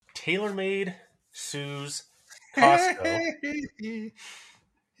TaylorMade, SUES, Costco.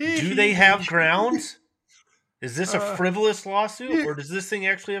 Do they have grounds? Is this a frivolous lawsuit, or does this thing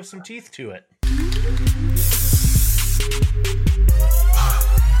actually have some teeth to it?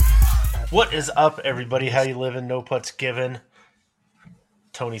 What is up, everybody? How you living? No putts given.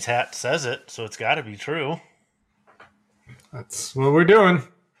 Tony's hat says it, so it's got to be true. That's what we're doing.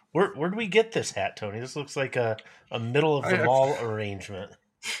 Where do we get this hat, Tony? This looks like a middle of the mall arrangement.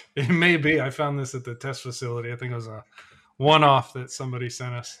 It may be. I found this at the test facility. I think it was a one-off that somebody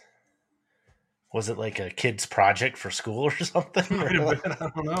sent us. Was it like a kid's project for school or something? Might have been.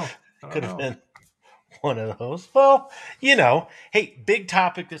 I don't know. Could have been one of those. Well, hey, big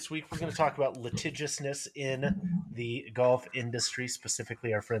topic this week. We're going to talk about litigiousness in the golf industry,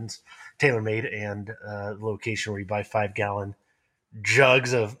 specifically our friends TaylorMade and the location where you buy 5-gallon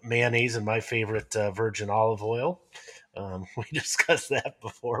jugs of mayonnaise and my favorite virgin olive oil. We discussed that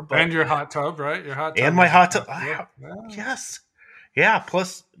before. And your hot tub, right? Your hot tub. And my hot tub. Yes. Yeah,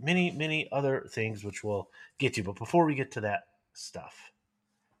 plus many, many other things which we'll get to. But before we get to that stuff,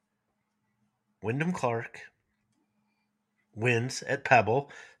 Wyndham Clark wins at Pebble.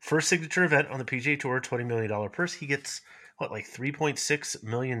 First signature event on the PGA Tour, $20 million purse. He gets, like $3.6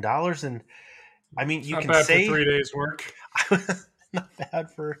 million? And, I mean, you not can bad say... for 3 days' work. Not bad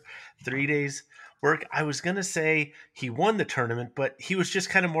for 3 days' work. I was going to say he won the tournament, but he was just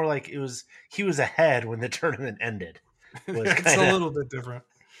kind of more like he was ahead when the tournament ended. It's a little bit different.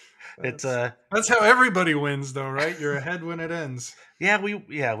 That's how everybody wins, though, right? You're ahead when it ends. Yeah,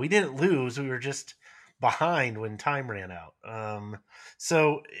 we didn't lose. We were just behind when time ran out. I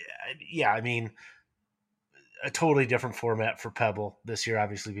mean, a totally different format for Pebble this year,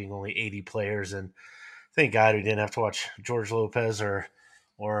 obviously being only 80 players, and thank God we didn't have to watch George Lopez or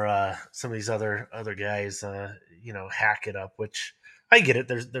some of these other guys, hack it up. Which I get it.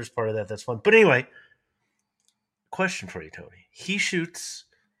 There's part of that that's fun, but anyway. Question for you, Tony. He shoots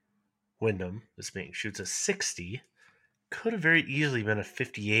Wyndham, shoots a 60. Could have very easily been a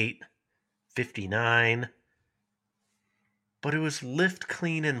 58, 59. But it was lift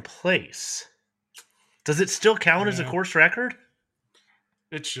clean in place. Does it still count as a course record?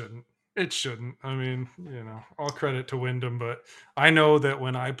 It shouldn't. I mean, all credit to Wyndham, but I know that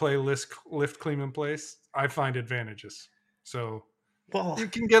when I play lift clean in place, I find advantages. So you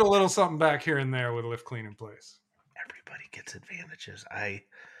can get a little something back here and there with lift clean in place. Everybody gets advantages. I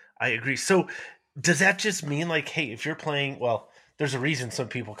agree. So does that just mean hey, if you're playing, there's a reason some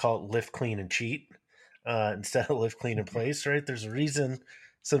people call it lift clean and cheat instead of lift clean in place, right? There's a reason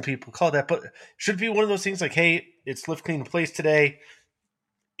some people call it that, but should it be one of those things hey, it's lift clean in place today.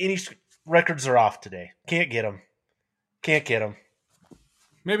 Any records are off today. Can't get them.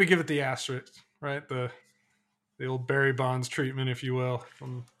 Maybe give it the asterisk, right? The old Barry Bonds treatment, if you will,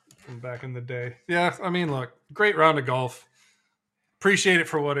 from back in the day. Yeah, I mean, look, great round of golf. Appreciate it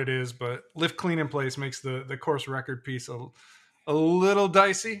for what it is, but lift clean in place makes the course record piece a little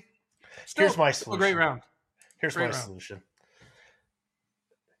dicey. Here's my solution. A great round. Here's my solution.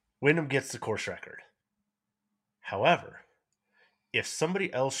 Wyndham gets the course record. However, if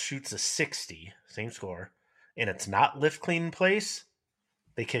somebody else shoots a 60, same score, and it's not lift clean in place,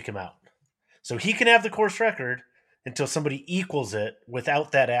 they kick him out. So he can have the course record until somebody equals it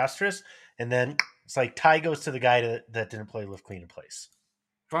without that asterisk, and then it's tie goes to the guy that didn't play lift clean in place.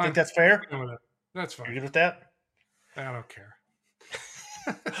 Fine. Think that's fair? That's fine. You good with that? I don't care.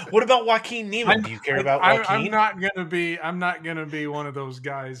 What about Joaquin Niemann? Do you care about Joaquin? I'm not gonna be one of those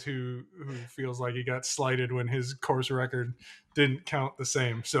guys who feels like he got slighted when his course record didn't count the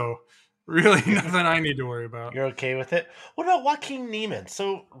same. So really nothing I need to worry about. You're okay with it? What about Joaquin Niemann?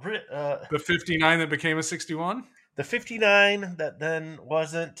 So the 59 that became a 61? The 59 that then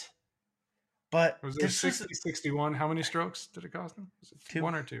wasn't. But was it 60, 61? How many strokes did it cost him? Was it 2?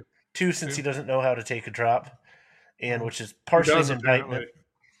 1 or 2? 2, since he doesn't know how to take a drop, and which is partially an indictment. Apparently.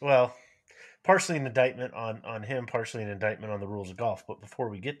 Well, partially an indictment on him, partially an indictment on the rules of golf. But before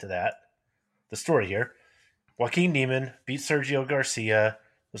we get to that, the story here: Joaquin Niemann beat Sergio Garcia.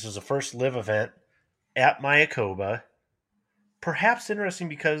 This was the first live event at Mayakoba. Perhaps interesting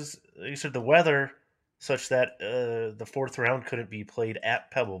because you said the weather such that the fourth round couldn't be played at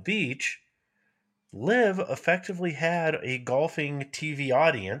Pebble Beach. Live effectively had a golfing TV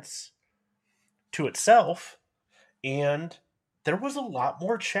audience to itself, and there was a lot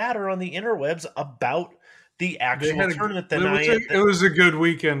more chatter on the interwebs about the actual tournament than it was a good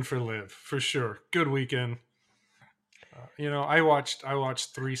weekend for Live, for sure. Good weekend. I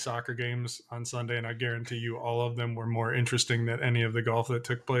watched 3 soccer games on Sunday, and I guarantee you all of them were more interesting than any of the golf that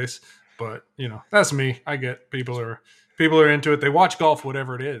took place. But, that's me. I get people are People are into it. They watch golf,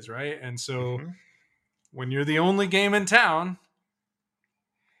 whatever it is, right? And so when you're the only game in town,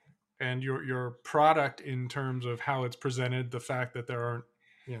 and your product in terms of how it's presented, the fact that there aren't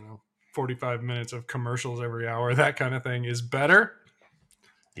 45 minutes of commercials every hour, that kind of thing, is better.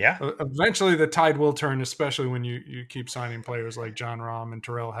 Yeah. Eventually the tide will turn, especially when you keep signing players like John Rahm and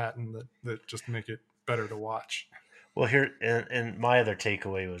Tyrrell Hatton that just make it better to watch. Well, here and my other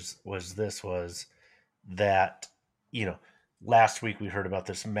takeaway was that, last week we heard about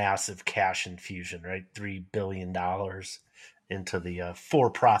this massive cash infusion, right? $3 billion into the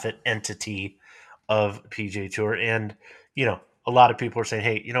for-profit entity of PGA Tour. And, a lot of people are saying,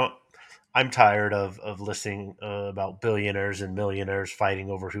 hey, I'm tired of listening about billionaires and millionaires fighting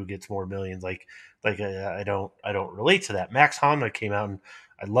over who gets more millions. I don't relate to that. Max Honda came out, and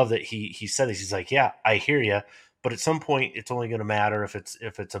I love that he said this. He's like, yeah, I hear you, but at some point it's only going to matter if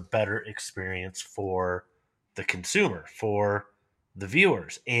it's a better experience for the consumer, for the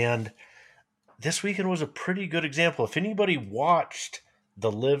viewers. And this weekend was a pretty good example. If anybody watched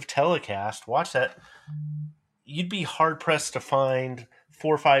the live telecast, watch that, you'd be hard pressed to find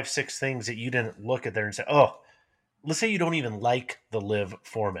 4, 5, 6 things that you didn't look at there and say, oh, let's say you don't even like the live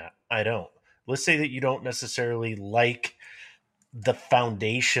format. I don't. Let's say that you don't necessarily like the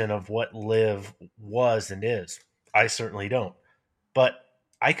foundation of what live was and is. I certainly don't. But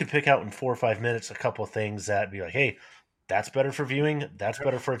I could pick out in 4 or 5 minutes a couple of things that be like, hey, that's better for viewing. That's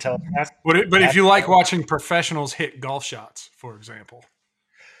better for a telecast. But if you like watching professionals hit golf shots, for example.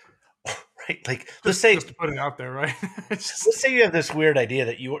 Right, like let's say, just to put it out there, right? Let's say you have this weird idea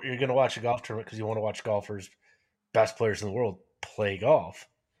that you're going to watch a golf tournament because you want to watch golfers, best players in the world, play golf,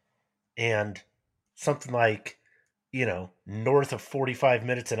 and something like north of 45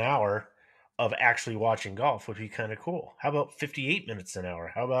 minutes an hour of actually watching golf would be kind of cool. How about 58 minutes an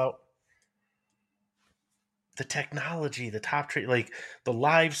hour? How about the technology, the top trade, like the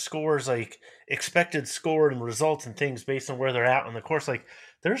live scores, like expected score and results and things based on where they're at on the course? Like,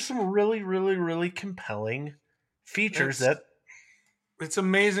 there's some really, really, really compelling features it's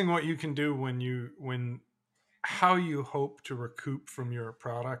amazing what you can do when how you hope to recoup from your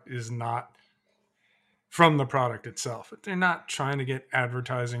product is not from the product itself. They're not trying to get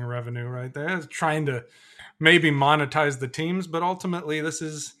advertising revenue, right? They're trying to maybe monetize the teams, but ultimately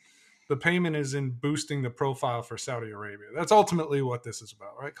the payment is in boosting the profile for Saudi Arabia. That's ultimately what this is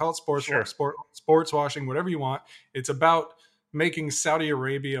about, right? Call it sports washing, whatever you want. It's about making Saudi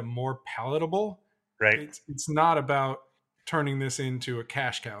Arabia more palatable. right? It's not about turning this into a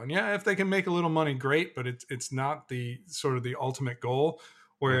cash cow. And yeah, if they can make a little money, great, but it's not the sort of the ultimate goal.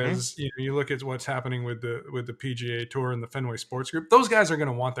 Whereas you look at what's happening with the PGA Tour and the Fenway Sports Group, those guys are going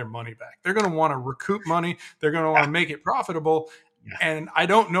to want their money back. They're going to want to recoup money. They're going to want to make it profitable. Yeah. And I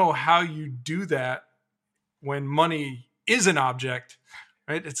don't know how you do that when money is an object,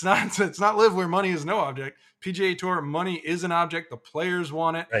 right? It's not live where money is no object. PGA Tour, money is an object. The players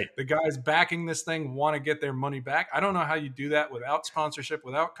want it. Right. The guys backing this thing want to get their money back. I don't know how you do that without sponsorship,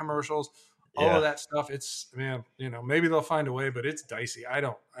 without commercials. All of that stuff, it's, man, maybe they'll find a way, but it's dicey. I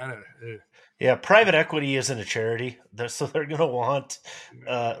don't. Yeah, private equity isn't a charity, so they're going to want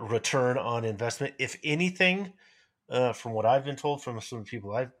return on investment. If anything, from what I've been told from some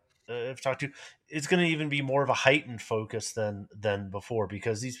people I've talked to, it's going to even be more of a heightened focus than before,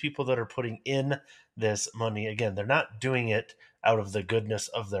 because these people that are putting in this money, again, they're not doing it out of the goodness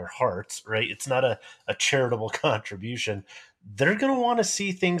of their hearts, right? It's not a charitable contribution. They're going to want to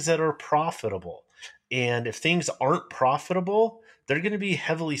see things that are profitable. And if things aren't profitable, they're going to be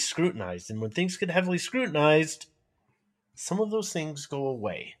heavily scrutinized. And when things get heavily scrutinized, some of those things go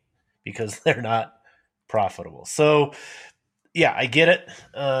away because they're not profitable. So, yeah, I get it.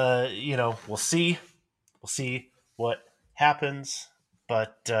 We'll see. We'll see what happens.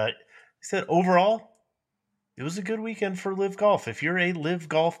 But I said overall, it was a good weekend for live golf. If you're a live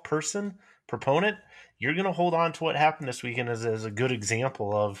golf proponent, you're going to hold on to what happened this weekend as a good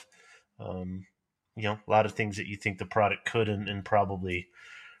example of, a lot of things that you think the product could and probably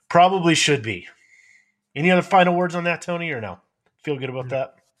should be. Any other final words on that, Tony, or no? Feel good about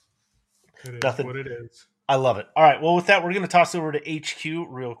that? It is Nothing. What it is. I love it. All right. Well, with that, we're going to toss over to HQ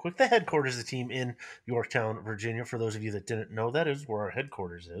real quick. The headquarters of the team in Yorktown, Virginia. For those of you that didn't know, that is where our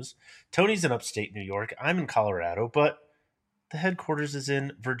headquarters is. Tony's in upstate New York. I'm in Colorado, but the headquarters is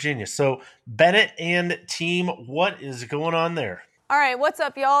in Virginia. So, Bennett and team, what is going on there? All right, what's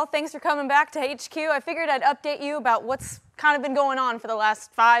up, y'all? Thanks for coming back to HQ. I figured I'd update you about what's kind of been going on for the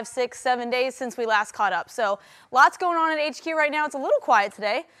last 5, 6, 7 days since we last caught up. So, lots going on at HQ right now. It's a little quiet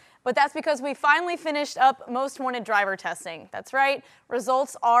today, but that's because we finally finished up most wanted driver testing. That's right,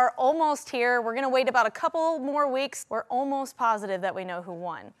 results are almost here. We're going to wait about a couple more weeks. We're almost positive that we know who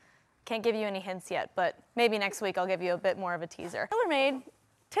won. Can't give you any hints yet, but maybe next week I'll give you a bit more of a teaser. TaylorMade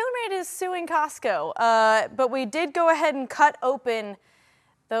is suing Costco, but we did go ahead and cut open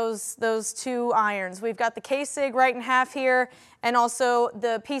those two irons. We've got the K-Sig right in half here, and also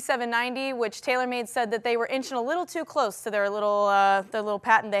the P790, which TaylorMade said that they were inching a little too close to their little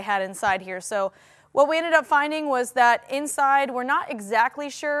patent they had inside here. So what we ended up finding was that inside, we're not exactly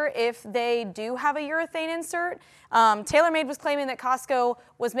sure if they do have a urethane insert. TaylorMade was claiming that Costco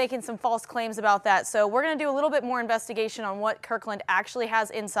was making some false claims about that. So we're going to do a little bit more investigation on what Kirkland actually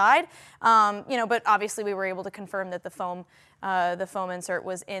has inside. But obviously we were able to confirm that the foam insert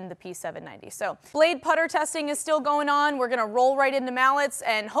was in the P790. So blade putter testing is still going on. We're going to roll right into mallets,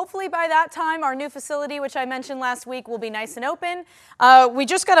 and hopefully by that time our new facility, which I mentioned last week, will be nice and open. We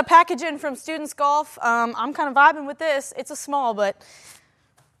just got a package in from Students Golf. I'm kind of vibing with this. It's a small, but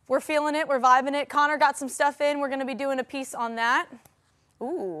we're feeling it. We're vibing it. Connor got some stuff in. We're going to be doing a piece on that.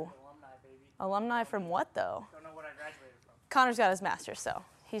 Ooh. Alumni, baby. Alumni from what, though? Don't know what I graduated from. Connor's got his master's, so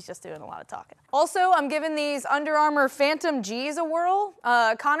he's just doing a lot of talking. Also, I'm giving these Under Armour Phantom G's a whirl.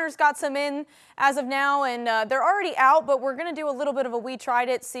 Connor's got some in as of now, and they're already out, but we're going to do a little bit of a we tried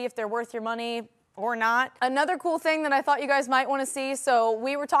it, see if they're worth your money or not. Another cool thing that I thought you guys might want to see, so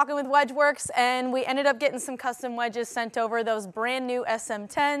we were talking with Wedgeworks, and we ended up getting some custom wedges sent over, those brand new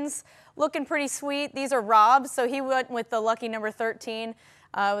SM10s, looking pretty sweet. These are Rob's, so he went with the lucky number 13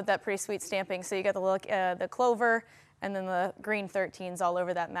 with that pretty sweet stamping. So you got the clover, and then the green 13s all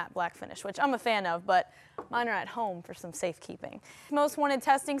over that matte black finish, which I'm a fan of, but mine are at home for some safekeeping. Most wanted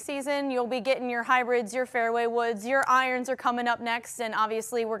testing season, you'll be getting your hybrids, your fairway woods, your irons are coming up next, and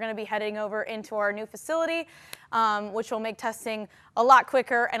obviously we're gonna be heading over into our new facility, which will make testing a lot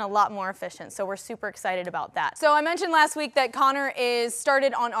quicker and a lot more efficient. So we're super excited about that. So I mentioned last week that Connor is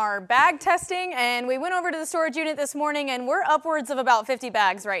started on our bag testing, and we went over to the storage unit this morning, and we're upwards of about 50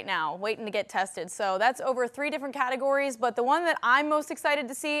 bags right now waiting to get tested. So that's over 3 different categories, but the one that I'm most excited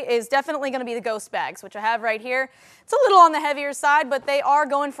to see is definitely gonna be the ghost bags, which I have right here. It's a little on the heavier side, but they are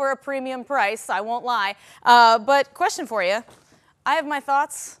going for a premium price, I won't lie. But question for you, I have my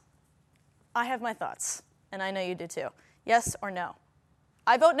thoughts, and I know you do too. Yes or no?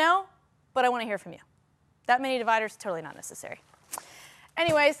 I vote no, but I want to hear from you. That many dividers, totally not necessary.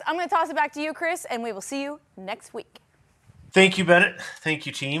 Anyways, I'm going to toss it back to you, Chris, and we will see you next week. Thank you, Bennett. Thank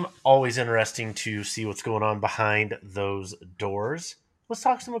you, team. Always interesting to see what's going on behind those doors. Let's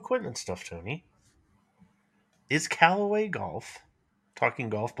talk some equipment stuff, Tony. Is Callaway Golf, talking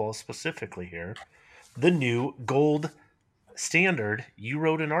golf balls specifically here, the new gold standard? You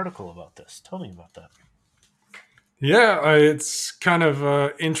wrote an article about this. Tell me about that. Yeah, it's kind of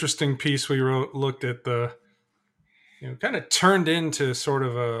an interesting piece we wrote, looked at the, kind of turned into sort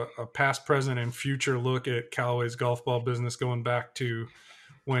of a past, present, and future look at Callaway's golf ball business going back to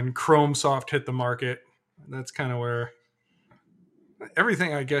when Chrome Soft hit the market. That's kind of where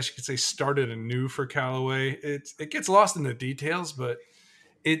everything, I guess you could say, started anew for Callaway. It gets lost in the details, but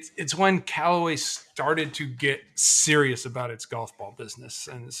it's when Callaway started to get serious about its golf ball business.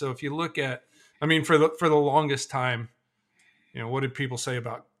 And so if you look at, for the longest time, what did people say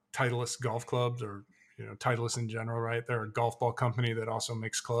about Titleist golf clubs or, Titleist in general, right? They're a golf ball company that also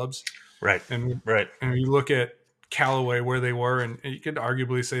makes clubs. Right. And right. And you look at Callaway, where they were, and you could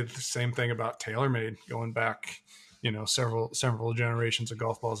arguably say the same thing about TaylorMade going back, several generations of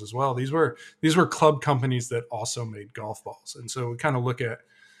golf balls as well. These were club companies that also made golf balls. And so we kind of look at,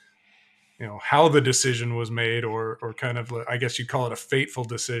 how the decision was made, or kind of, I guess you'd call it a fateful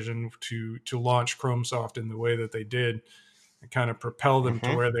decision to launch Chrome Soft in the way that they did and kind of propel them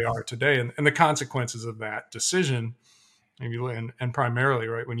to where they are today. And the consequences of that decision, and primarily,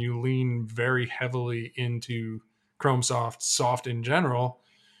 right, when you lean very heavily into Chrome soft in general,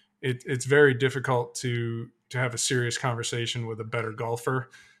 it's very difficult to have a serious conversation with a better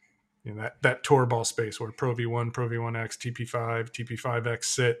golfer. That tour ball space where Pro V1, Pro V1X, TP5, TP5X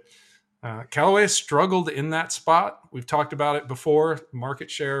sit. Callaway struggled in that spot. We've talked about it before. Market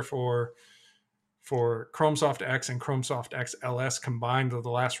share for Chrome Soft X and Chrome Soft X LS combined with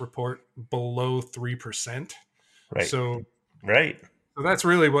the last report below 3%. Right. So that's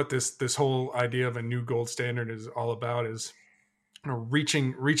really what this whole idea of a new gold standard is all about, is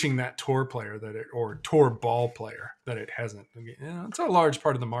reaching that tour player or tour ball player that it hasn't. It's a large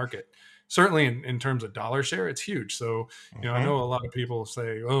part of the market. Certainly in terms of dollar share, it's huge. So, I know a lot of people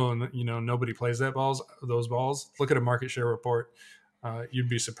say, nobody plays those balls. Look at a market share report. You'd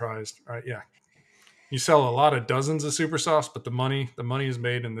be surprised, right? Yeah. you sell a lot of dozens of super softs, but the money is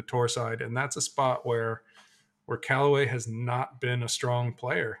made in the tour side, and that's a spot where Callaway has not been a strong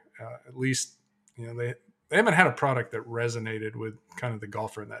player. At least, they haven't had a product that resonated with kind of the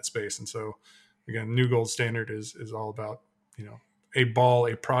golfer in that space. And so, again, new gold standard is all about,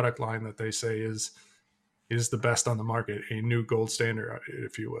 a product line that they say is the best on the market, a new gold standard,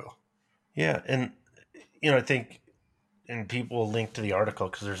 if you will. Yeah, and I think, and people will link to the article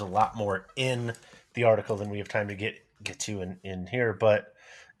because there's a lot more in the article than we have time to get to in here. But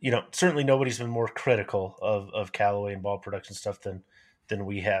certainly nobody's been more critical of Callaway and ball production stuff than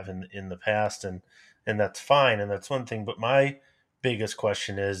we have in the past, and that's fine, and that's one thing. But my biggest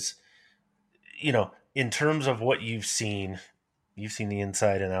question is, in terms of what you've seen the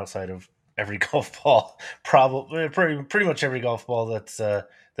inside and outside of every golf ball, probably pretty much every golf ball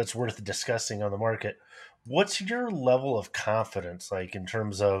that's worth discussing on the market. What's your level of confidence like in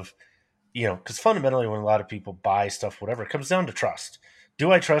terms of, because fundamentally when a lot of people buy stuff, whatever, it comes down to trust.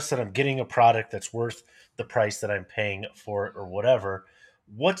 Do I trust that I'm getting a product that's worth the price that I'm paying for it or whatever?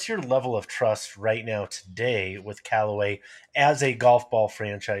 What's your level of trust right now today with Callaway as a golf ball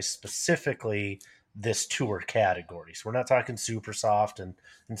franchise, specifically this tour category? So we're not talking super soft and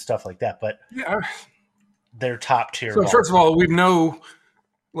stuff like that, but they're top tier. So first of all, we know,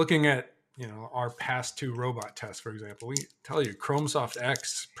 looking at our past two robot tests, for example, we tell you Chrome Soft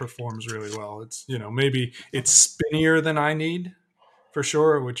X performs really well. It's maybe it's spinnier than I need, for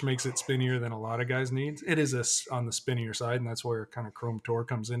sure, which makes it spinnier than a lot of guys need. It is on the spinnier side, and that's where kind of Chrome Tour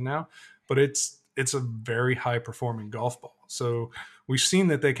comes in now. But it's a very high performing golf ball. So we've seen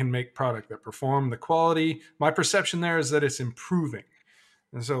that they can make product that perform. The quality, my perception there is that it's improving.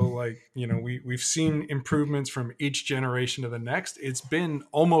 And so, we've seen improvements from each generation to the next. It's been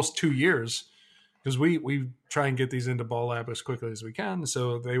almost 2 years, because we try and get these into Ball Lab as quickly as we can.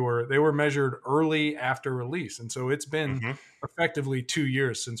 So they were measured early after release. And so it's been effectively 2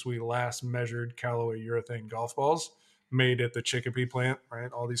 years since we last measured Callaway urethane golf balls made at the Chicopee plant,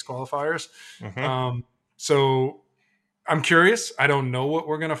 right? All these qualifiers. So I'm curious. I don't know what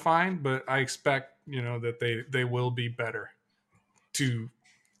we're going to find, but I expect, that they will be better. To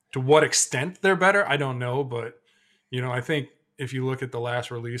what extent they're better, I don't know. But, I think if you look at the last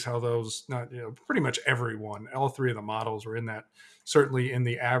release, how those, pretty much everyone, all three of the models were in that, certainly in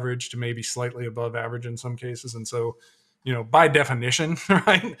the average to maybe slightly above average in some cases. And so, by definition,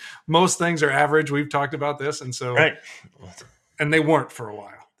 right, most things are average. We've talked about this. And so, right. And they weren't for a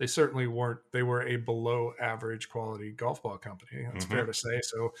while. They certainly weren't. They were a below average quality golf ball company. That's fair to say.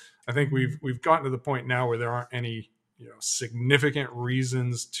 So I think we've gotten to the point now where there aren't any significant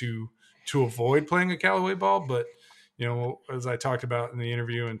reasons to avoid playing a Callaway ball. But, as I talked about in the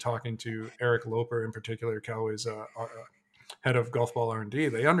interview and talking to Eric Loper in particular, Callaway's head of golf ball R&D,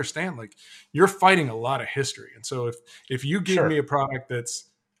 they understand, you're fighting a lot of history. And so if you give me a product that's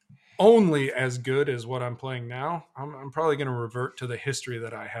only as good as what I'm playing now, I'm probably going to revert to the history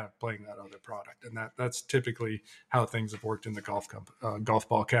that I have playing that other product. And that's typically how things have worked in the golf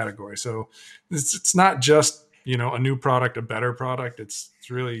ball category. So it's not just, a new product, a better product. It's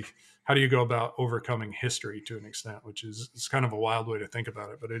really, how do you go about overcoming history to an extent, which is, it's kind of a wild way to think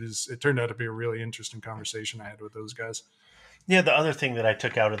about it, but it turned out to be a really interesting conversation I had with those guys. Yeah. The other thing that I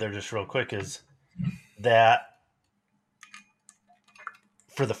took out of there just real quick is that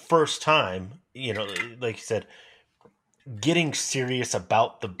for the first time, like you said, getting serious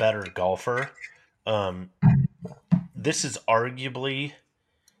about the better golfer. This is arguably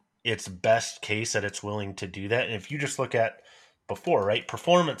its best case that it's willing to do that. And if you just look at before, right,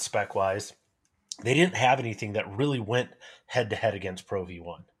 performance spec wise, they didn't have anything that really went head to head against Pro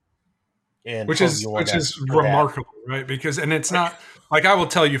V1. And which is remarkable, right? Because, and it's not like, I will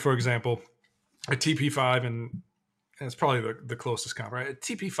tell you, for example, a TP5, and it's probably the closest comp, right? A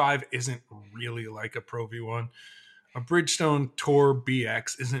TP5 isn't really like a Pro V1. A Bridgestone Tour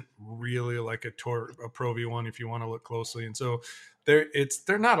BX isn't really like a Pro V1 if you want to look closely. And so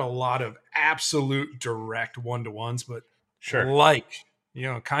they're not a lot of absolute direct one-to-ones, but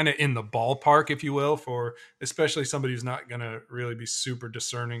kind of in the ballpark, if you will, for especially somebody who's not going to really be super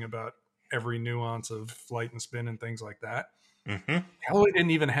discerning about every nuance of flight and spin and things like that. Callaway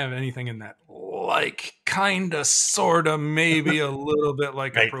didn't even have anything in that, kind of, sort of, maybe a little bit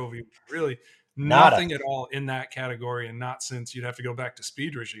like a Pro V1. Really nothing at all in that category, and not since you'd have to go back to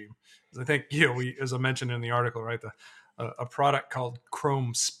Speed Regime. I think, we, as I mentioned in the article, right, a product called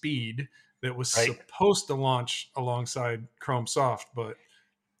Chrome Speed that was supposed to launch alongside Chrome Soft, but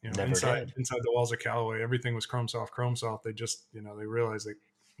inside the walls of Callaway, everything was Chrome Soft. They just, they realized that,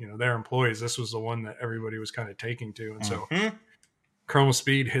 their employees, this was the one that everybody was kind of taking to. And so Chrome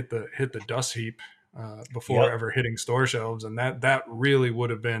Speed hit the dust heap before ever hitting store shelves. And that really would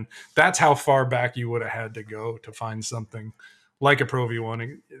have been, that's how far back you would have had to go to find something like a Pro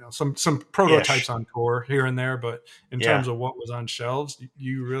V1, some prototypes on tour here and there, but in terms of what was on shelves,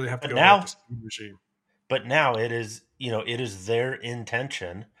 you really have to go back to Speed Machine. But now it is, it is their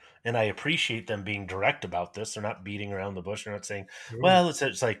intention, and I appreciate them being direct about this. They're not beating around the bush. They're not saying, well,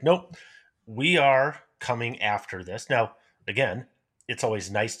 it's like, nope, we are coming after this. Now, again, it's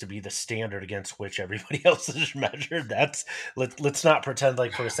always nice to be the standard against which everybody else is measured. Let's not pretend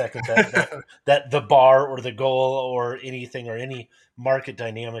like for a second that the bar or the goal or anything or any market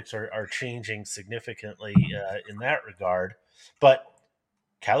dynamics are changing significantly in that regard. But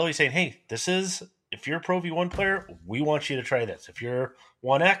Callaway's saying, hey, if you're a Pro V1 player, we want you to try this. If you're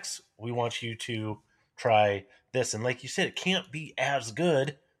 1X, we want you to try this. And like you said, it can't be as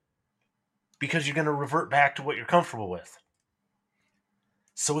good because you're going to revert back to what you're comfortable with.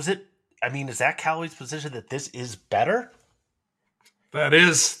 So is that Callaway's position that this is better?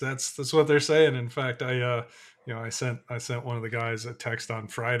 That's what they're saying. In fact, I sent one of the guys a text on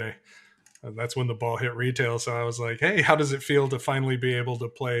Friday. That's when the ball hit retail. So I was like, hey, how does it feel to finally be able to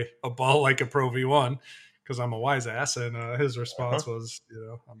play a ball like a Pro V1? Because I'm a wise ass. And his response was,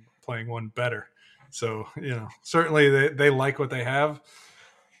 I'm playing one better. So, certainly they like what they have.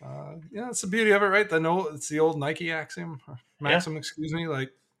 It's the beauty of it, right? It's the old Nike maxim, excuse me,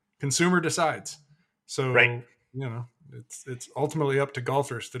 like consumer decides. So, it's ultimately up to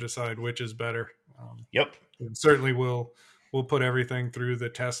golfers to decide which is better. And certainly we'll put everything through the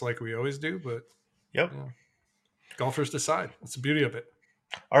test like we always do, but golfers decide. That's the beauty of it.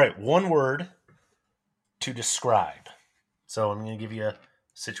 All right. One word to describe. So I'm going to give you a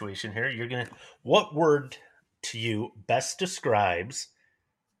situation here. What word to you best describes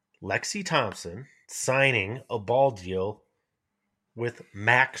Lexi Thompson signing a ball deal with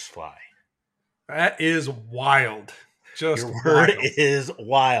Maxfli? That is wild. Your word is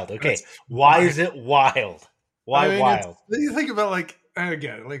wild. Okay. Why is it wild? Why wild? You think about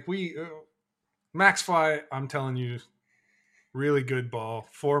Maxfli, I'm telling you, really good ball,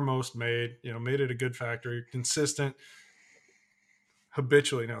 foremost made, made at a good factory, consistent,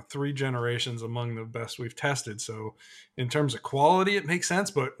 habitually now 3 generations among the best we've tested. So in terms of quality, it makes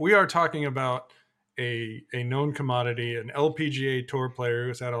sense, but we are talking about a known commodity, an LPGA tour player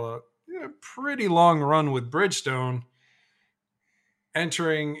who's had a pretty long run with Bridgestone,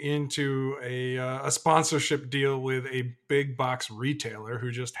 entering into a sponsorship deal with a big box retailer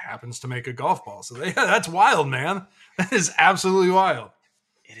who just happens to make a golf ball. So that's wild, man. That is absolutely wild.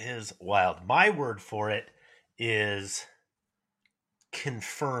 It is wild. My word for it is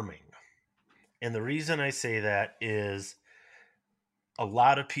confirming. And the reason I say that is a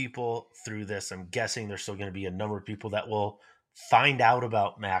lot of people through this, I'm guessing there's still going to be a number of people that will find out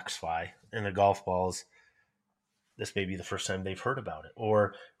about Maxfli and the golf balls. This may be the first time they've heard about it,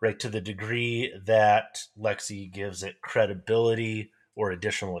 or right to the degree that Lexi gives it credibility or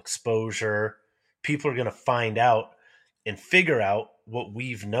additional exposure. People are going to find out and figure out what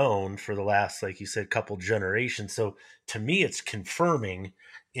we've known for the last, like you said, couple generations. So to me, it's confirming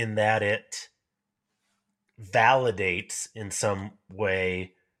in that it validates in some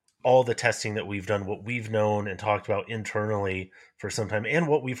way all the testing that we've done, what we've known and talked about internally for some time, and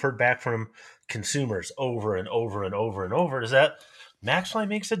what we've heard back from consumers over and over and over and over, is that Maxfli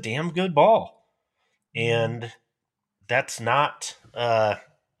makes a damn good ball. And that's not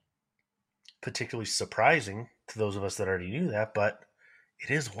particularly surprising to those of us that already knew that, but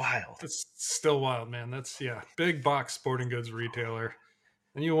it is wild. It's still wild, man. That's big box sporting goods retailer.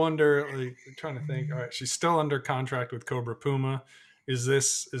 And you wonder, like, you're trying to think, all right, she's still under contract with Cobra Puma. Is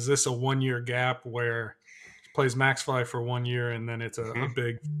this a 1-year gap where she plays Maxfli for 1 year and then it's a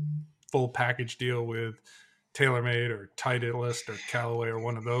big full package deal with TaylorMade or Titleist or Callaway or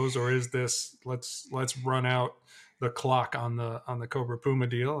one of those? Or is this let's run out the clock on the Cobra Puma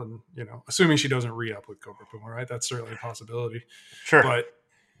deal, and assuming she doesn't re-up with Cobra Puma, right? That's certainly a possibility. Sure. But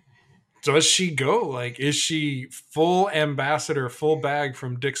does she go? Like, is she full ambassador, full bag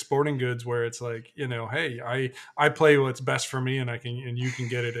from Dick's Sporting Goods, where it's like, hey, I play what's best for me, and you can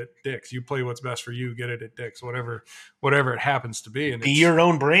get it at Dick's. You play what's best for you, get it at Dick's, whatever it happens to be. And be your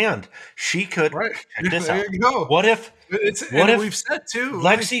own brand. She could. Right. Check this there out. You go. What if we've said too,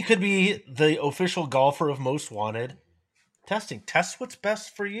 Lexi could be the official golfer of Most Wanted testing? Test what's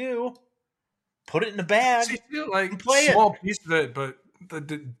best for you. Put it in a bag. Like play small piece of it, but the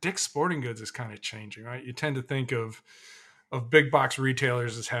Dick's Sporting Goods is kind of changing, right? You tend to think of big box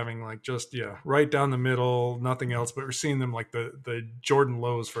retailers as having like just right down the middle, nothing else. But we're seeing them like the Jordan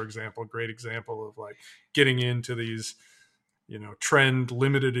Lowe's, for example, great example of like getting into these trend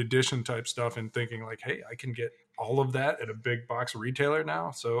limited edition type stuff and thinking like, hey, I can get all of that at a big box retailer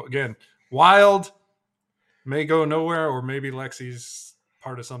now. So again, wild, may go nowhere, or maybe Lexi's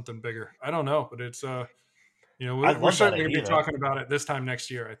part of something bigger. I don't know, but it's we're certainly going to be talking about it this time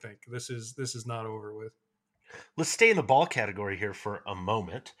next year. I think this is not over with. Let's stay in the ball category here for a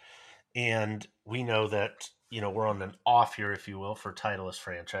moment. And we know that, we're on an off year, if you will, for Titleist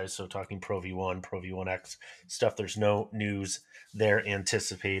franchise. So talking Pro V1, Pro V1X stuff, there's no news there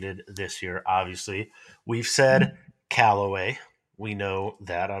anticipated this year, obviously. We've said Callaway. We know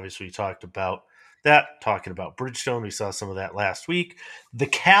that. Obviously, we talked about that. Talking about Bridgestone, we saw some of that last week. The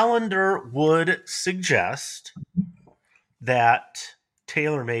calendar would suggest that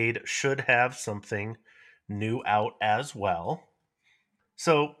TaylorMade should have something new out as well.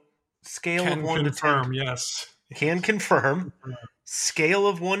 So scale of 1 to 10. Yes. Can confirm. Scale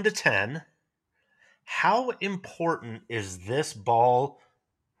of 1 to 10. How important is this ball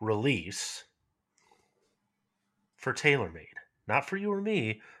release for TaylorMade? Not for you or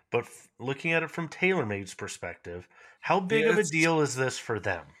me, but looking at it from TaylorMade's perspective, how big of a deal is this for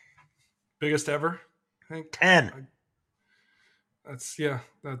them? Biggest ever, I think. 10.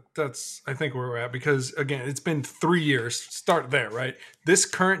 That's I think where we're at, because again, it's been 3 years. Start there, right? This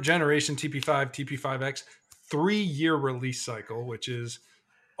current generation TP5, TP5X, 3-year release cycle, which is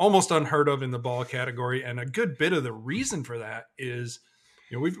almost unheard of in the ball category. And a good bit of the reason for that is,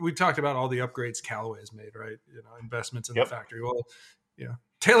 we've talked about all the upgrades Callaway has made, right? Investments in the factory. Well,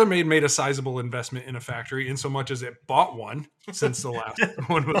 TaylorMade made a sizable investment in a factory in so much as it bought one since the last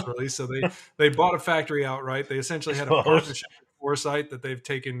one was released. So they bought a factory outright. They essentially had a partnership with Foresight that they've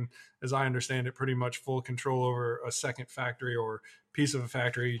taken, as I understand it, pretty much full control over a second factory or piece of a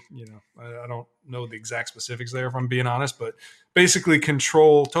factory. I don't know the exact specifics there, if I'm being honest, but basically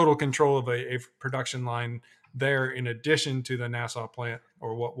total control of a production line there, in addition to the Nassau plant,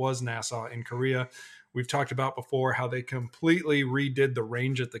 or what was Nassau in Korea. We've talked about before how they completely redid the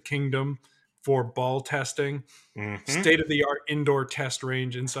range at the Kingdom for ball testing, state-of-the-art indoor test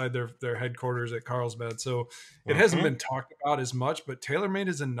range inside their headquarters at Carlsbad. So it hasn't been talked about as much, but TaylorMade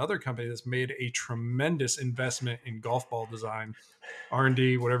is another company that's made a tremendous investment in golf ball design,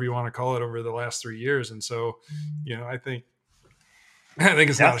 R&D, whatever you want to call it, over the last 3 years. And so, I think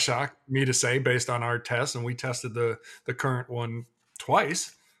it's not a shock for me to say, based on our tests, and we tested the current one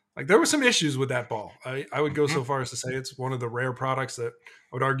twice, like there were some issues with that ball. I would go so far as to say it's one of the rare products that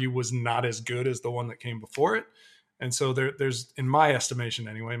I would argue was not as good as the one that came before it. And so there's, in my estimation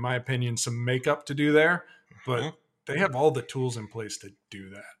anyway, in my opinion, some makeup to do there, but they have all the tools in place to do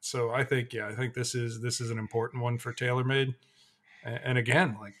that. So I think this is an important one for TaylorMade. And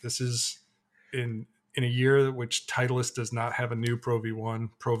again, like this is in a year which Titleist does not have a new Pro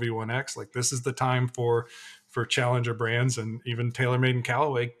V1, Pro V1X. Like this is the time for challenger brands, and even TaylorMade and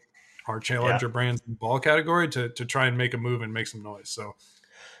Callaway are challenger brands in the ball category to try and make a move and make some noise. So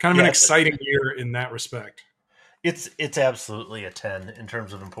kind of an exciting year in that respect. It's absolutely a 10 in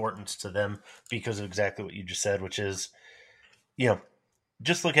terms of importance to them, because of exactly what you just said, which is,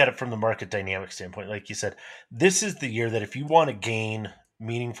 just look at it from the market dynamic standpoint. Like you said, this is the year that if you want to gain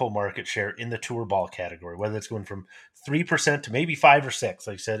meaningful market share in the tour ball category, whether it's going from 3% to maybe 5 or 6,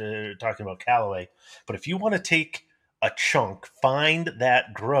 like I said, talking about Callaway. But if you want to take a chunk, find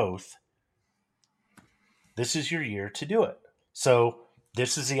that growth, this is your year to do it. So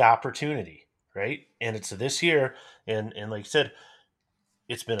this is the opportunity, right? And it's this year. And like I said,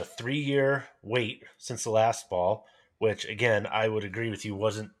 it's been a 3-year wait since the last ball, which again, I would agree with you,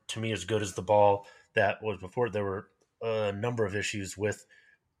 wasn't to me as good as the ball that was before. There were a number of issues with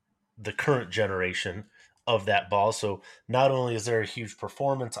the current generation of that ball. So not only is there a huge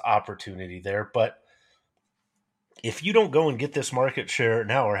performance opportunity there, but if you don't go and get this market share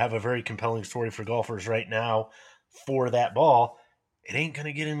now, or have a very compelling story for golfers right now for that ball, it ain't going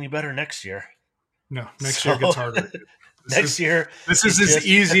to get any better next year. No, next year gets harder. This is as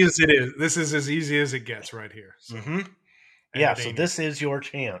easy as it is. This is as easy as it gets right here. So. Yeah, so this is your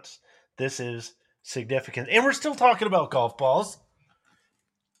chance. This is significant. And we're still talking about golf balls.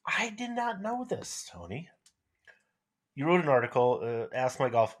 I did not know this, Tony. You wrote an article, Ask My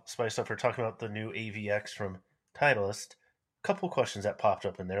Golf Spice Up, for talking about the new AVX from Titleist. A couple of questions that popped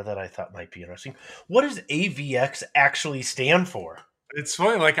up in there that I thought might be interesting. What does AVX actually stand for? It's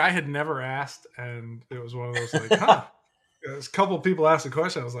funny, like I had never asked, and it was one of those like, huh. There's a couple of people asked the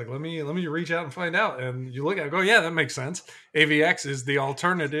question. I was like, let me reach out and find out. And you look at it, go, yeah, that makes sense. AVX is the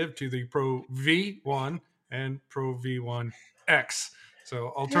alternative to the Pro V1 and Pro V1X. So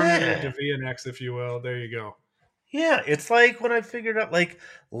alternative to V and X, if you will. There you go. Yeah, it's like when I figured out, like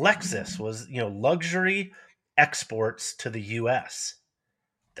Lexus was, luxury exports to the U.S.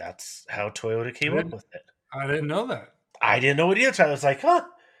 That's how Toyota came up with it. I didn't know that. I didn't know it either. So I was like, huh,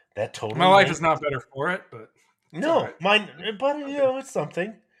 that totally. My life is not better for it, but no, mine. But it's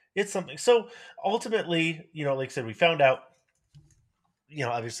something. It's something. So ultimately, like I said, we found out.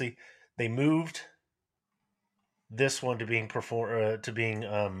 Obviously, they moved this one to being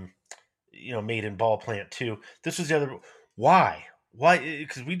made in ball plant 2. This was the other. Why?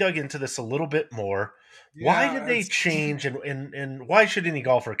 Because we dug into this a little bit more. Yeah, why did they change, and why should any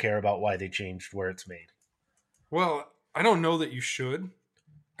golfer care about why they changed where it's made? Well, I don't know that you should,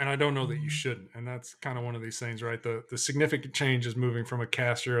 and I don't know that you shouldn't, and that's kind of one of these things, right? The significant change is moving from a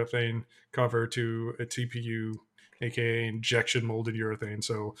cast urethane cover to a TPU, aka injection molded urethane.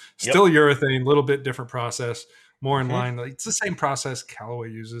 So still urethane, a little bit different process, more in line. It's the same process Callaway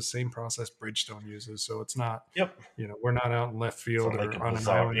uses, same process Bridgestone uses. So it's not, we're not out in left field or on an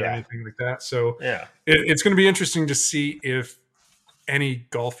island or anything like that. So it's going to be interesting to see if any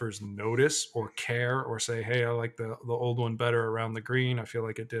golfers notice or care or say, hey, I like the old one better around the green. I feel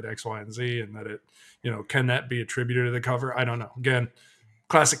like it did X, Y, and Z, and that it, can that be attributed to the cover? I don't know. Again,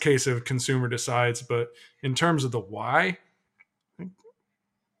 classic case of consumer decides, but in terms of the why,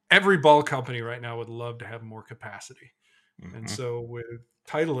 every ball company right now would love to have more capacity. And so with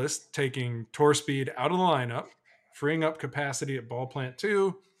Titleist taking tour speed out of the lineup, freeing up capacity at ball plant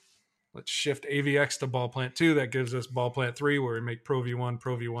 2, let's shift AVX to ball plant 2. That gives us ball plant 3 where we make Pro V1,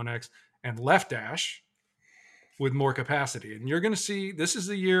 Pro V1X, and left dash with more capacity. And you're going to see, this is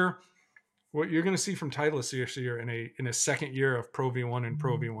the year, what you're going to see from Titleist this year in a second year of Pro V1 and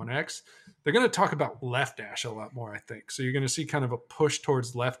Pro V1X, they're going to talk about left dash a lot more, I think. So you're going to see kind of a push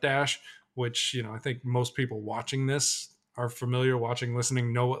towards left dash, which, I think most people watching this are familiar,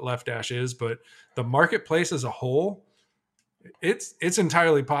 listening, know what left dash is. But the marketplace as a whole, it's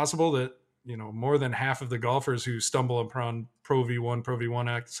entirely possible that, more than half of the golfers who stumble upon Pro V1, Pro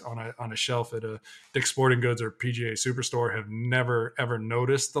V1X on a shelf at a Dick's Sporting Goods or PGA Superstore have never, ever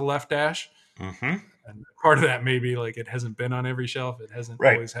noticed the left dash. And part of that may be like it hasn't been on every shelf. It hasn't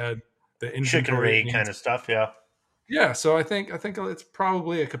always had the inventory kind of stuff. Yeah. So I think it's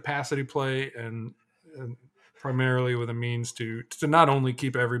probably a capacity play and primarily with a means to not only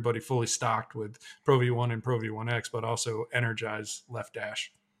keep everybody fully stocked with Pro V1 and Pro V1X, but also energize left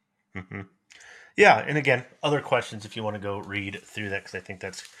dash. Yeah. And again, other questions if you want to go read through that, because I think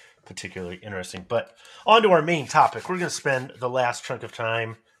that's particularly interesting. But on to our main topic. We're going to spend the last chunk of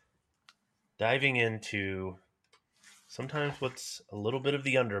time diving into sometimes what's a little bit of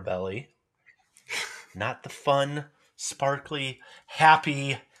the underbelly, not the fun, sparkly,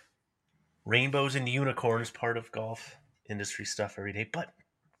 happy rainbows and unicorns part of golf industry stuff every day, but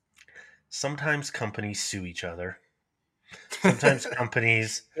sometimes companies sue each other. Sometimes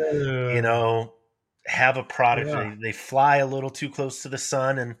companies, have a product, they fly a little too close to the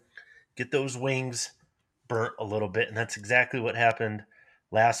sun and get those wings burnt a little bit, and that's exactly what happened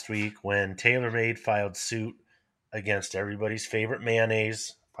last week when TaylorMade filed suit against everybody's favorite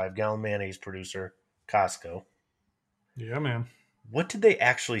mayonnaise, 5-gallon mayonnaise producer, Costco. Yeah, man. What did they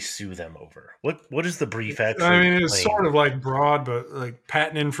actually sue them over? What is the brief actually? I mean, it's sort of like broad, but like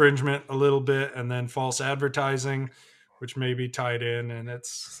patent infringement a little bit, and then false advertising, which may be tied in. And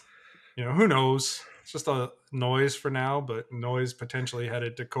it's, who knows? It's just a noise for now, but noise potentially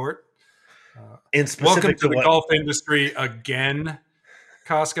headed to court. Welcome to the golf industry again,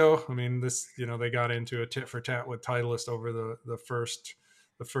 Costco. I mean, this, they got into a tit for tat with Titleist over the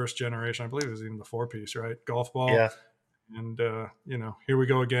first generation. I believe it was even the 4-piece, right? Golf ball. Yeah. And, here we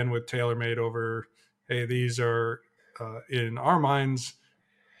go again with TaylorMade over, hey, these are, in our minds,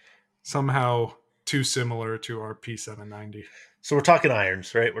 somehow too similar to our P790. So we're talking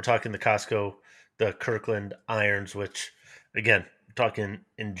irons, right? We're talking the Costco, the Kirkland Irons, which, again, we're talking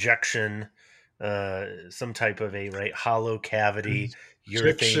injection, some type of hollow cavity,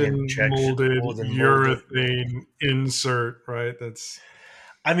 urethane molded urethane insert, right?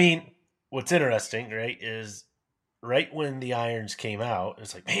 I mean, what's interesting, right, is right when the irons came out,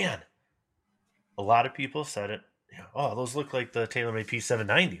 it's like, man, a lot of people said it. Oh, those look like the TaylorMade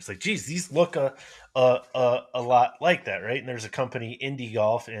P790s. Like, geez, these look a lot like that, right? And there's a company, Indie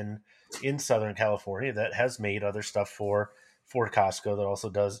Golf, in Southern California that has made other stuff for Costco that also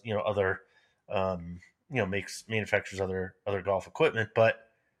does, other, manufactures other golf equipment. But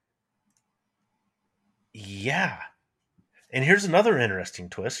yeah, and here's another interesting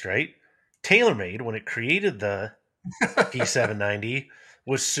twist, right? TaylorMade, when it created the P790,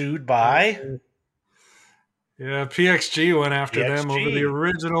 was sued by. Yeah, PXG went after them over the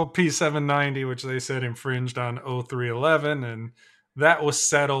original P790, which they said infringed on 0311, and that was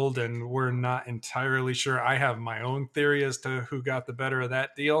settled, and we're not entirely sure. I have my own theory as to who got the better of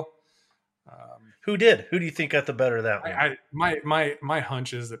that deal. Who did? Who do you think got the better of that one? My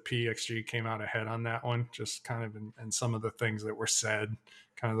hunch is that PXG came out ahead on that one, just kind of in some of the things that were said,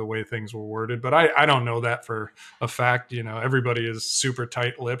 kind of the way things were worded. But I don't know that for a fact. You know, everybody is super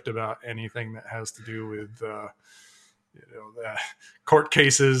tight-lipped about anything that has to do with the court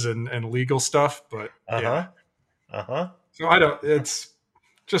cases and legal stuff. But so I don't. It's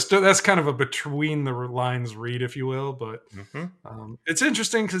just that's kind of a between the lines read, if you will. But it's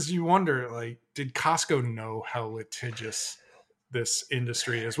interesting because you wonder, like, did Costco know how litigious this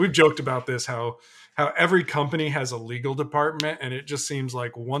industry is? We've joked about this, how every company has a legal department, and it just seems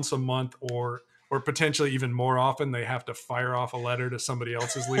like once a month or potentially even more often, they have to fire off a letter to somebody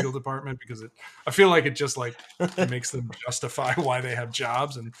else's legal department because I feel like it just like makes them justify why they have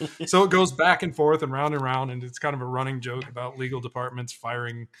jobs. And so it goes back and forth and round, and it's kind of a running joke about legal departments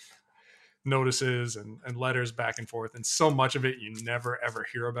firing notices and letters back and forth. And so much of it you never, ever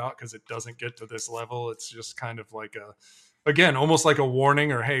hear about because it doesn't get to this level. It's just kind of like again, almost like a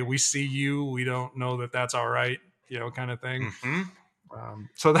warning or, hey, we see you. We don't know that that's all right, kind of thing.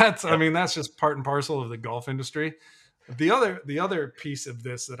 So that's, I mean, that's just part and parcel of the golf industry. The other piece of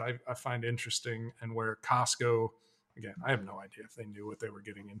this that I find interesting, and where Costco, again, I have no idea if they knew what they were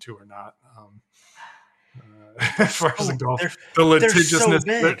getting into or not. As far as the golf, the litigiousness, so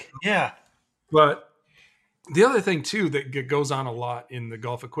big. Yeah. But the other thing too that goes on a lot in the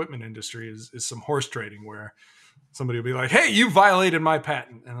golf equipment industry is some horse trading, where somebody will be like, "Hey, you violated my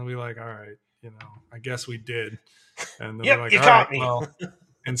patent," and they'll be like, "All right, I guess we did." And then they're like, you all caught right, me. well,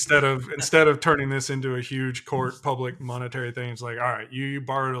 instead of turning this into a huge court public monetary thing, it's like, all right, you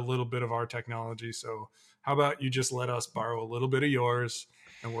borrowed a little bit of our technology, so how about you just let us borrow a little bit of yours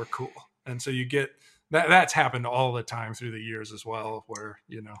and we're cool. And so you get that's happened all the time through the years as well, where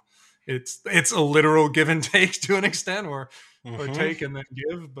it's a literal give and take to an extent, or take and then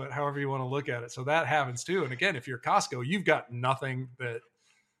give, but however you want to look at it. So that happens too. And again, if you're Costco, you've got nothing that,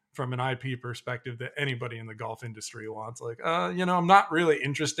 from an IP perspective, that anybody in the golf industry wants. Like, I'm not really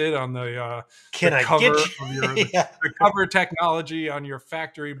interested on the cover of your the cover technology on your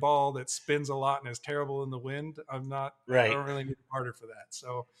factory ball that spins a lot and is terrible in the wind. I'm not. Right. I don't really need a partner for that.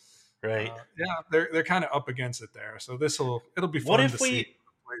 So, right. They're kind of up against it there. So it'll be fun to see.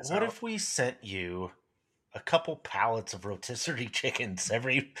 What if we sent you a couple pallets of rotisserie chickens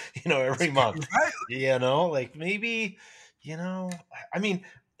every month? Like maybe, I mean,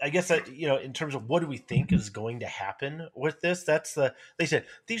 I guess that, in terms of what do we think is going to happen with this, they said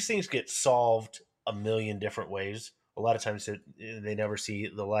these things get solved a million different ways. A lot of times they never see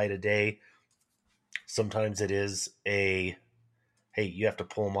the light of day. Sometimes it is hey, you have to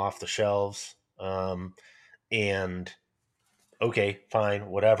pull them off the shelves. And okay, fine,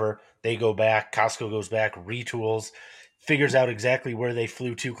 whatever. They go back, Costco goes back, retools, figures out exactly where they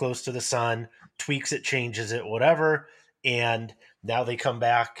flew too close to the sun, tweaks it, changes it, whatever. And now they come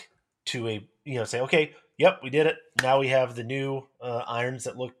back to say, okay, yep, we did it. Now we have the new irons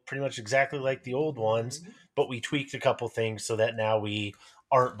that look pretty much exactly like the old ones, but we tweaked a couple things so that now we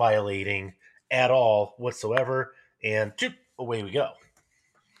aren't violating at all whatsoever. And away we go.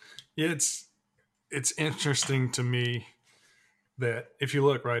 It's interesting to me that if you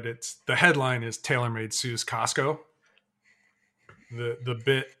look, right, the headline is TaylorMade sues Costco.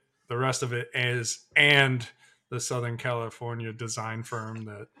 The rest of it is, and the Southern California design firm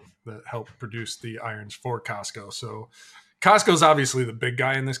that helped produce the irons for Costco. So Costco's obviously the big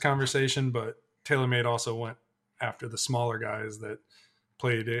guy in this conversation, but TaylorMade also went after the smaller guys that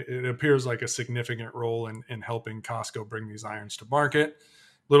played, it appears like, a significant role in helping Costco bring these irons to market.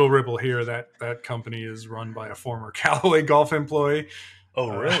 Little ripple here, that company is run by a former Callaway Golf employee.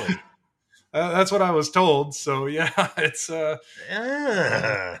 Oh, really? That's what I was told. So yeah, it's but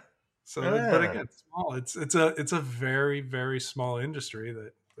again, small. It's a very, very small industry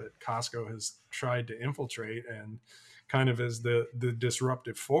that Costco has tried to infiltrate, and kind of as the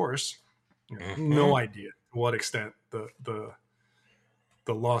disruptive force. No idea to what extent the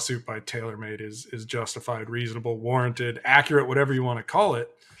lawsuit by TaylorMade is justified, reasonable, warranted, accurate, whatever you want to call it.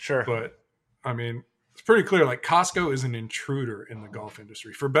 Sure. But I mean, it's pretty clear, like, Costco is an intruder in the golf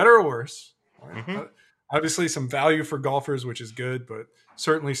industry, for better or worse. Right? Obviously some value for golfers, which is good, but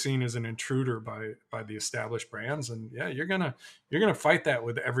certainly seen as an intruder by the established brands. And yeah, you're gonna fight that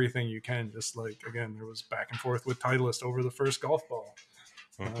with everything you can. Just like, again, there was back and forth with Titleist over the first golf ball.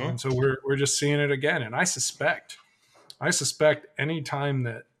 And so we're just seeing it again. And I suspect any time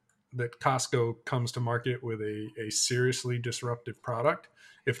that Costco comes to market with a seriously disruptive product,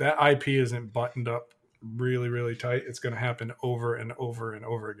 if that IP isn't buttoned up really, really tight, it's going to happen over and over and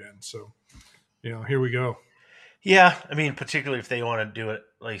over again. So, here we go. Yeah, I mean, particularly if they want to do it,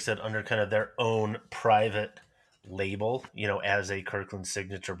 like I said, under kind of their own private label, as a Kirkland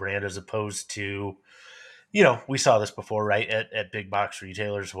signature brand, as opposed to, we saw this before, right, at big box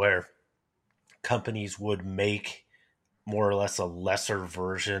retailers where companies would make more or less a lesser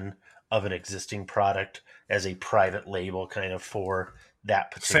version of an existing product as a private label kind of for that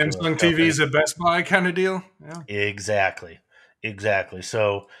particular Samsung company. TVs at Best Buy kind of deal. Yeah. Exactly.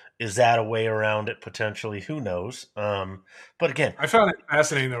 So is that a way around it potentially? Who knows? But again, I found it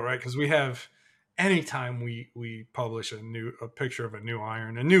fascinating though, right? Because we have, anytime we publish a picture of a new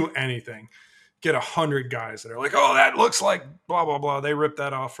iron, a new anything, get 100 guys that are like, oh, that looks like blah, blah, blah. They ripped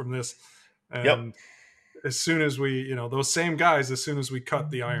that off from this. And as soon as we, those same guys, as soon as we cut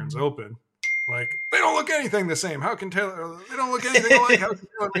the irons open, like, they don't look anything the same. How can Taylor? They don't look anything alike. How can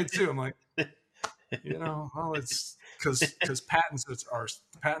TaylorMade too? I'm like, well, it's because patents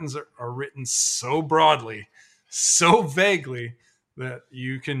are written so broadly, so vaguely that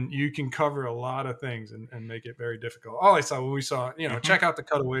you can cover a lot of things and make it very difficult. All I saw when we saw, check out the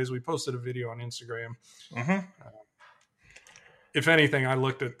cutaways. We posted a video on Instagram. If anything, I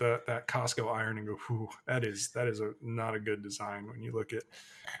looked at that Costco iron and go, "Whew, that is not a good design." When you look at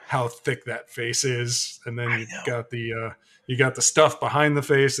how thick that face is, and then you got the stuff behind the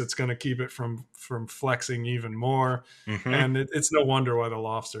face that's going to keep it from flexing even more. And it's no wonder why the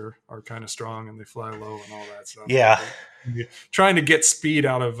lofts are kind of strong and they fly low and all that stuff. Yeah, trying to get speed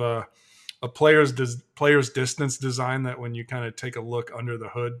out of a player's distance design that, when you kind of take a look under the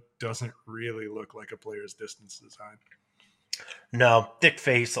hood, doesn't really look like a player's distance design. No, thick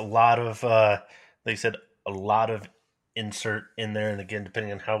face, a lot of, they said a lot of insert in there. And again,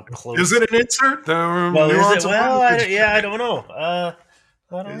 depending on how close. Is it an insert? Well, is it? Well, I don't know. I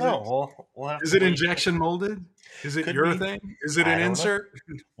don't know. We'll have is it injection molded? Is it urethane? Is it an insert?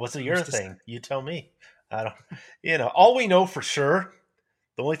 What's a urethane? You tell me. I don't, all we know for sure,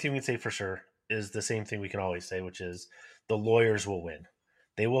 the only thing we can say for sure is the same thing we can always say, which is the lawyers will win.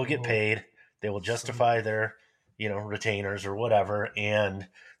 They will get paid. They will justify their, retainers or whatever, and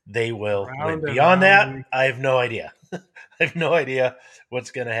they will win. Beyond that, I have no idea. I have no idea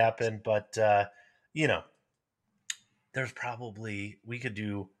what's going to happen, but, there's probably, we could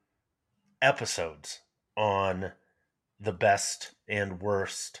do episodes on the best and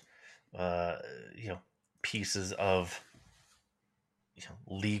worst, pieces of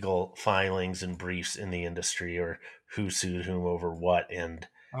legal filings and briefs in the industry, or who sued whom over what, and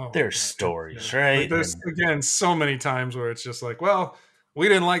there's stories, right? There's, again, so many times where it's just like, well, we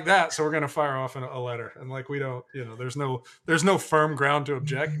didn't like that, so we're going to fire off a letter, and like, we don't, there's no firm ground to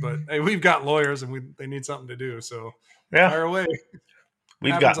object, but hey, we've got lawyers and they need something to do, so fire away.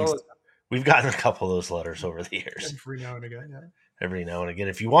 We've gotten a couple of those letters over the years. Every now and again, yeah. Every now and again.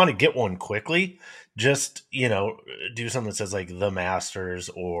 If you want to get one quickly, just, do something that says like the Masters,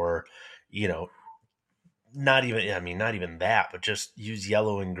 or, not even that, but just use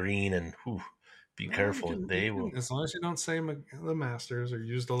yellow and green, and be careful. They will. As long as you don't say the Masters or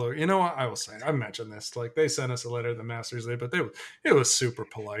use the logo. You know what? I will say, I mentioned this. Like, they sent us a letter, the Masters, but it was super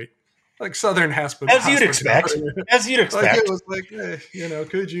polite. Like Southern hospitality. As you'd expect. Like, it was like, hey,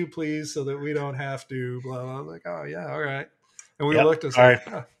 could you please, so that we don't have to, blah, blah. Like, oh, yeah, all right. And we looked at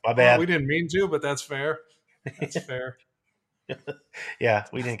it. My bad. We didn't mean to, but that's fair. That's fair. Yeah,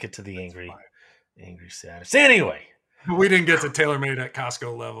 we didn't get to the angry status. Anyway. We didn't get to TaylorMade at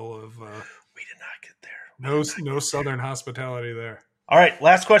Costco level of... we did not get there. No Southern hospitality there. All right,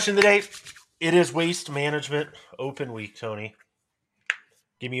 last question of the day. It is Waste Management Open Week, Tony.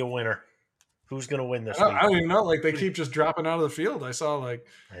 Give me a winner. Who's going to win this week? I don't even know. Like, they keep just dropping out of the field. I saw,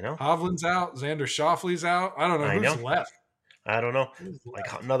 Hovland's out. Xander Schauffele's out. I don't know who's left. I don't know. Like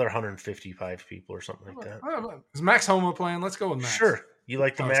another 155 people or something like that. I don't know. Is Max Homa playing? Let's go with Max. Sure. You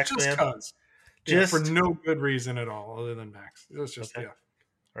like the Max just man? Cause. Just for no good reason at all, other than Max. It was just, Right.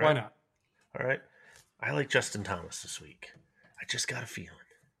 Why not? All right. I like Justin Thomas this week. I just got a feeling.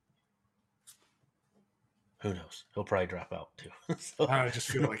 Who knows? He'll probably drop out too. So. I just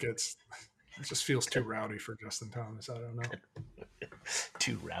feel like it just feels too rowdy for Justin Thomas. I don't know.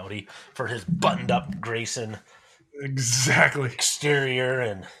 Too rowdy for his buttoned up Grayson. Exactly. Exterior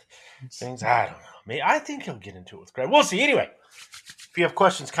and things. I don't know. I think he'll get into it with Greg. We'll see. Anyway, if you have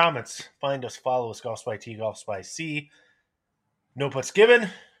questions, comments, find us, follow us, Golf by T, Golf by C. No putts given.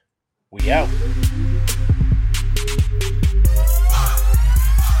 We out.